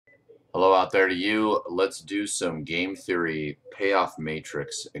Hello out there to you. Let's do some game theory payoff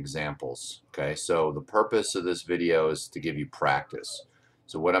matrix examples. Okay, so the purpose of this video is to give you practice.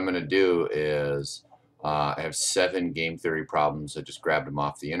 So what I'm going to do is I have 7 game theory problems. I just grabbed them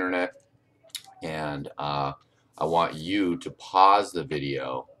off the internet, and I want you to pause the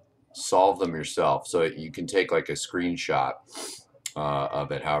video, solve them yourself. So you can take like a screenshot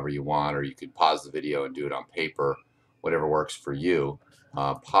of it however you want, or you could pause the video and do it on paper, whatever works for you.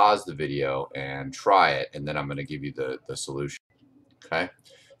 Pause the video and try it, and then I'm going to give you the solution. Okay,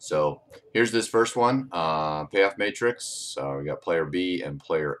 so here's this first one, payoff matrix. We got player B and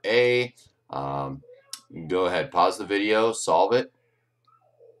player A. Go ahead, pause the video, solve it.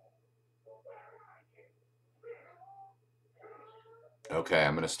 Okay,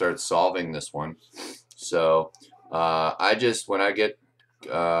 I'm going to start solving this one. So when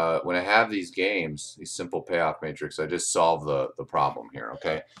I have these games, these simple payoff matrix, I just solve the problem here.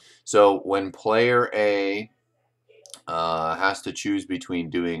 Okay, so when player A has to choose between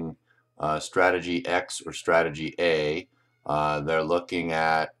doing strategy X or strategy A, they're looking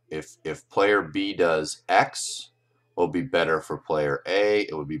at if player B does X, will be better for player A.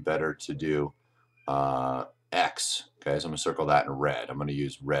 It would be better to do X. Okay, so I'm going to circle that in red. I'm going to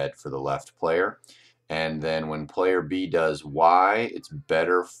use red for the left player. And then when player B does Y, it's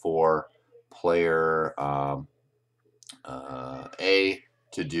better for player A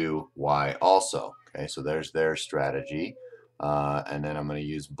to do Y also. Okay, so there's their strategy. And then I'm going to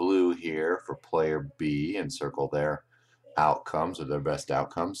use blue here for player B and circle their outcomes or their best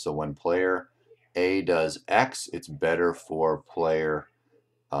outcomes. So when player A does X, it's better for player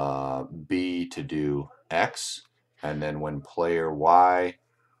B to do X. And then when player Y,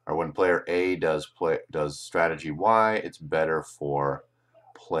 or when player A does strategy Y, it's better for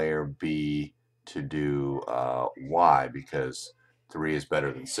player B to do Y, because 3 is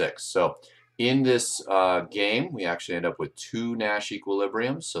better than 6. So in this game, we actually end up with 2 Nash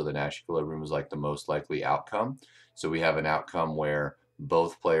equilibriums. So the Nash equilibrium is like the most likely outcome. So we have an outcome where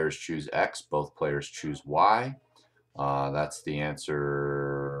both players choose X, both players choose Y. That's the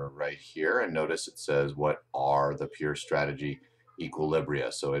answer right here. And notice it says, what are the pure strategy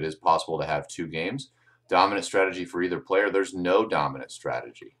equilibria? So it is possible to have 2 games. Dominant strategy for either player. There's no dominant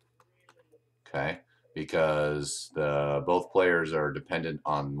strategy. Okay, because both players are dependent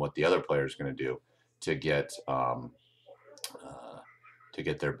on what the other player is going to do to get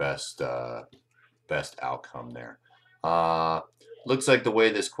their best outcome there. Looks like the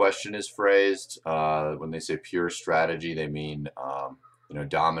way this question is phrased, when they say pure strategy, they mean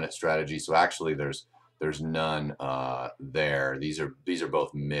dominant strategy. So actually, there's none there. These are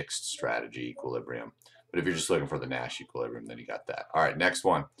both mixed strategy equilibrium. But if you're just looking for the Nash equilibrium, then you got that. All right, next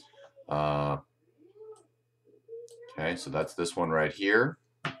one. Okay, so that's this one right here.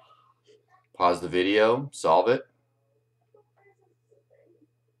 Pause the video, solve it.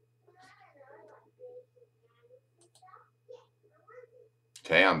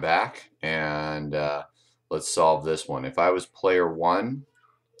 Okay, I'm back, and let's solve this one. If I was player 1,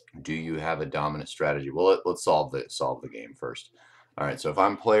 do you have a dominant strategy? Well, let's solve the game first. All right, so if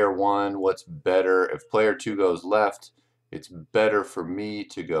I'm player 1, what's better? If player 2 goes left, it's better for me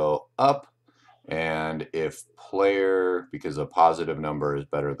to go up. And if because a positive number is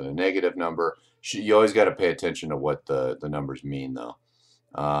better than a negative number, you always got to pay attention to what the numbers mean, though.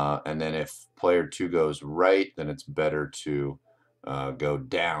 And then if player 2 goes right, then it's better to go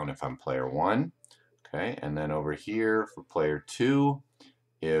down if I'm player 1. Okay, and then over here for player 2,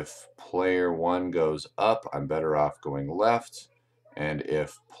 if player 1 goes up, I'm better off going left. And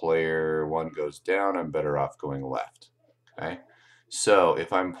if player 1 goes down, I'm better off going left. Okay, so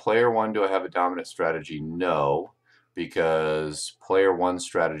if I'm player 1, do I have a dominant strategy? No, because player 1's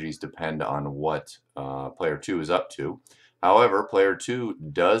strategies depend on what player 2 is up to. However, player 2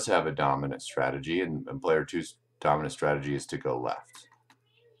 does have a dominant strategy, and player 2's dominant strategy is to go left.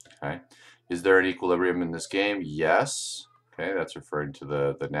 Okay, is there an equilibrium in this game? Yes. Okay, that's referring to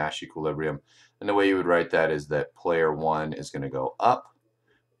the Nash equilibrium. And the way you would write that is that player 1 is going to go up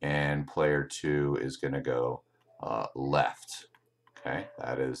and player 2 is going to go left. Okay,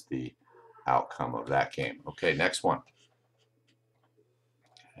 that is the outcome of that game. Okay, next one.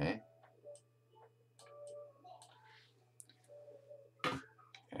 Okay.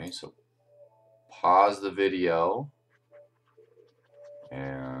 Okay, so pause the video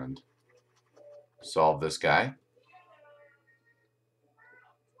and solve this guy.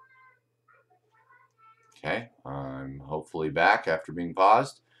 Okay, I'm hopefully back after being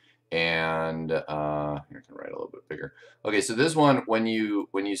paused. And here I can write a little bit bigger. Okay, so this one, when you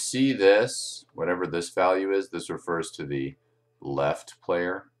see this, whatever this value is, this refers to the left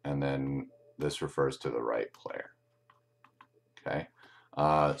player. and then this refers to the right player. Okay.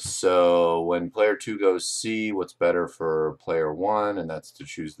 So when player 2 goes C, what's better for player 1? And that's to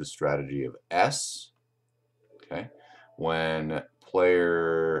choose the strategy of S. Okay. When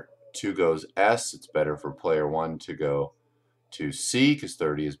player 2 goes S, it's better for player 1 to go to C because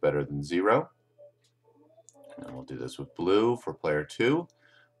 30 is better than 0. And we'll do this with blue for player 2.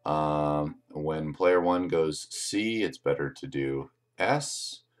 When player 1 goes C, it's better to do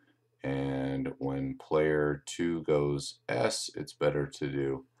S. And when player 2 goes S, it's better to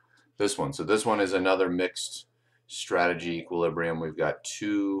do this one. So this one is another mixed strategy equilibrium. We've got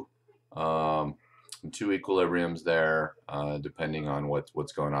two equilibriums there, depending on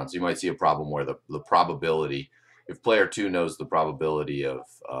what's going on. So you might see a problem where the probability, if player 2 knows the probability of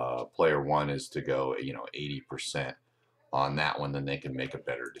player 1 is to go, 80% on that one, then they can make a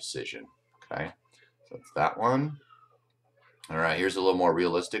better decision. Okay, so that's that one. All right, here's a little more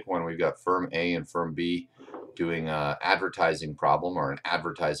realistic one. We've got firm A and firm B doing an advertising problem or an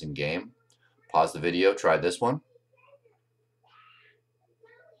advertising game. Pause the video, try this one.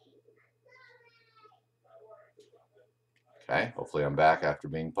 Okay, hopefully I'm back after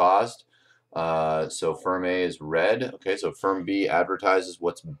being paused. So firm A is red. Okay, so firm B advertises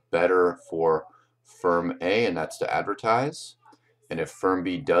what's better for firm A, and that's to advertise. And if firm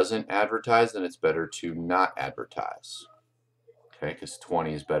B doesn't advertise, then it's better to not advertise. Okay, because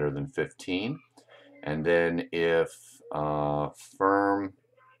 20 is better than 15. And then if firm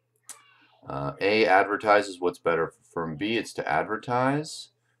A advertises what's better for firm B, it's to advertise.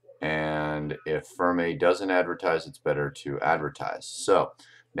 And if firm A doesn't advertise, it's better to advertise. So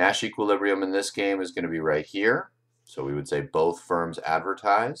Nash equilibrium in this game is going to be right here. So we would say both firms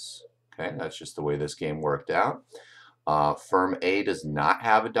advertise. Okay, that's just the way this game worked out. Firm A does not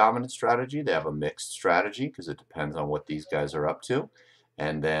have a dominant strategy. They have a mixed strategy because it depends on what these guys are up to.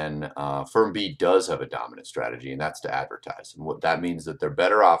 And then firm B does have a dominant strategy, and that's to advertise. And what that means that they're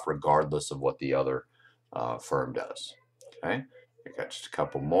better off regardless of what the other firm does. Okay, we got just a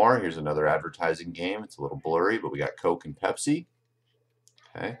couple more. Here's another advertising game. It's a little blurry, but we got Coke and Pepsi.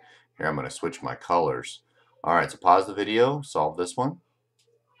 Okay, here I'm going to switch my colors. All right, so pause the video, solve this one.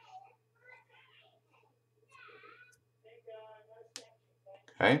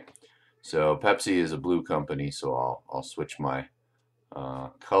 Okay, so Pepsi is a blue company, so I'll switch my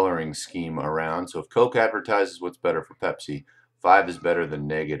coloring scheme around. So if Coke advertises what's better for Pepsi, 5 is better than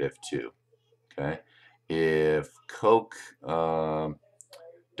 -2. Okay, if Coke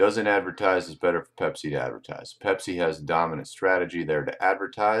doesn't advertise, it's better for Pepsi to advertise. Pepsi has a dominant strategy there to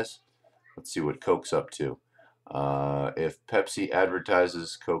advertise. Let's see what Coke's up to. If Pepsi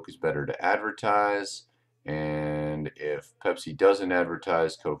advertises, Coke is better to advertise. And if Pepsi doesn't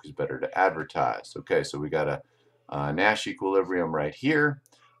advertise, Coke is better to advertise. Okay, so we got a Nash equilibrium right here.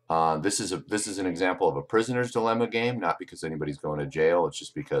 This is an example of a prisoner's dilemma game, not because anybody's going to jail. It's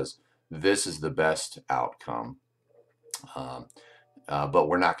just because this is the best outcome. But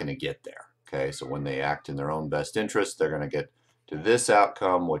we're not going to get there. Okay, so when they act in their own best interest, they're going to get to this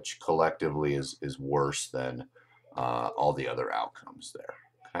outcome, which collectively is worse than all the other outcomes there.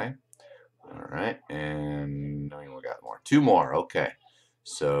 Okay, all right, and we got more, 2 more. Okay,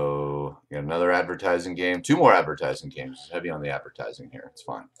 so we got another advertising game, 2 more advertising games. It's heavy on the advertising here. It's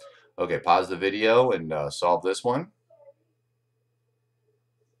fine. Okay, pause the video and solve this one.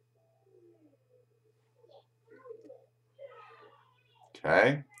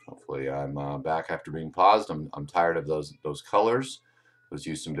 Okay, hopefully I'm back after being paused. I'm tired of those colors. Let's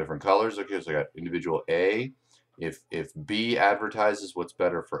use some different colors. Okay, so I got individual A. If B advertises what's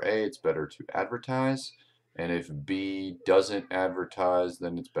better for A, it's better to advertise. And if B doesn't advertise,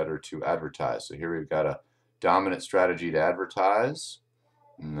 then it's better to advertise. So here we've got a dominant strategy to advertise.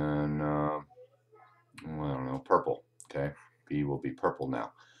 And then, well, I don't know, purple. Okay, B will be purple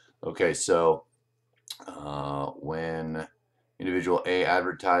now. Okay, so when individual A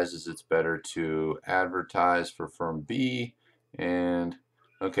advertises, it's better to advertise for firm B. And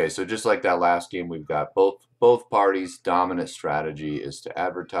okay, so just like that last game, we've got both parties' dominant strategy is to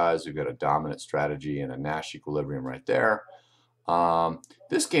advertise. We've got a dominant strategy and a Nash equilibrium right there.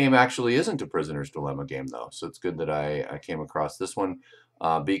 This game actually isn't a prisoner's dilemma game, though, so it's good that I came across this one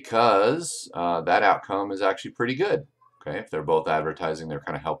because that outcome is actually pretty good. Okay, if they're both advertising, they're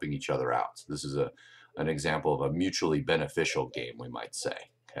kind of helping each other out. So this is an example of a mutually beneficial game, we might say.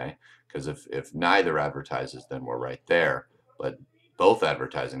 Okay, because if neither advertises, then we're right there. But both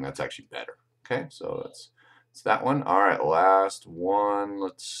advertising, that's actually better. Okay, so it's that one. All right, last one.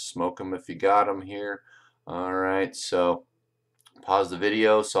 Let's smoke them if you got them here. All right, so pause the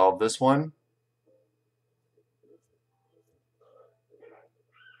video, solve this one.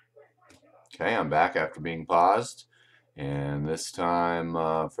 Okay, I'm back after being paused. And this time,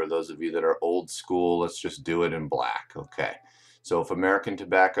 for those of you that are old school, let's just do it in black. Okay, so if American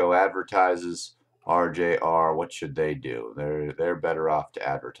Tobacco advertises RJR, what should they do? They're better off to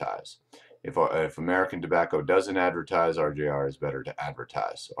advertise. If American Tobacco doesn't advertise, RJR is better to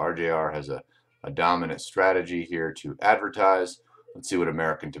advertise. So RJR has a dominant strategy here to advertise. Let's see what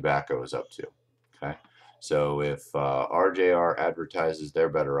American Tobacco is up to. Okay. So if RJR advertises, they're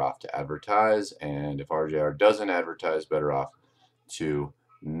better off to advertise, and if RJR doesn't advertise, better off to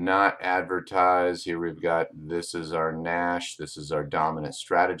not advertise. Here we've got, this is our Nash, this is our dominant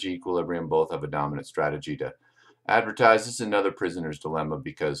strategy. Equilibrium both have a dominant strategy to advertise. This is another prisoner's dilemma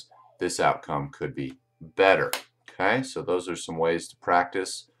because this outcome could be better. Okay, so those are some ways to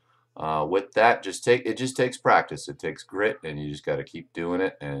practice. With that, it just takes practice. It takes grit, and you just got to keep doing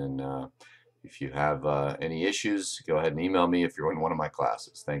it. And if you have any issues, go ahead and email me if you're in one of my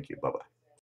classes. Thank you. Bye-bye.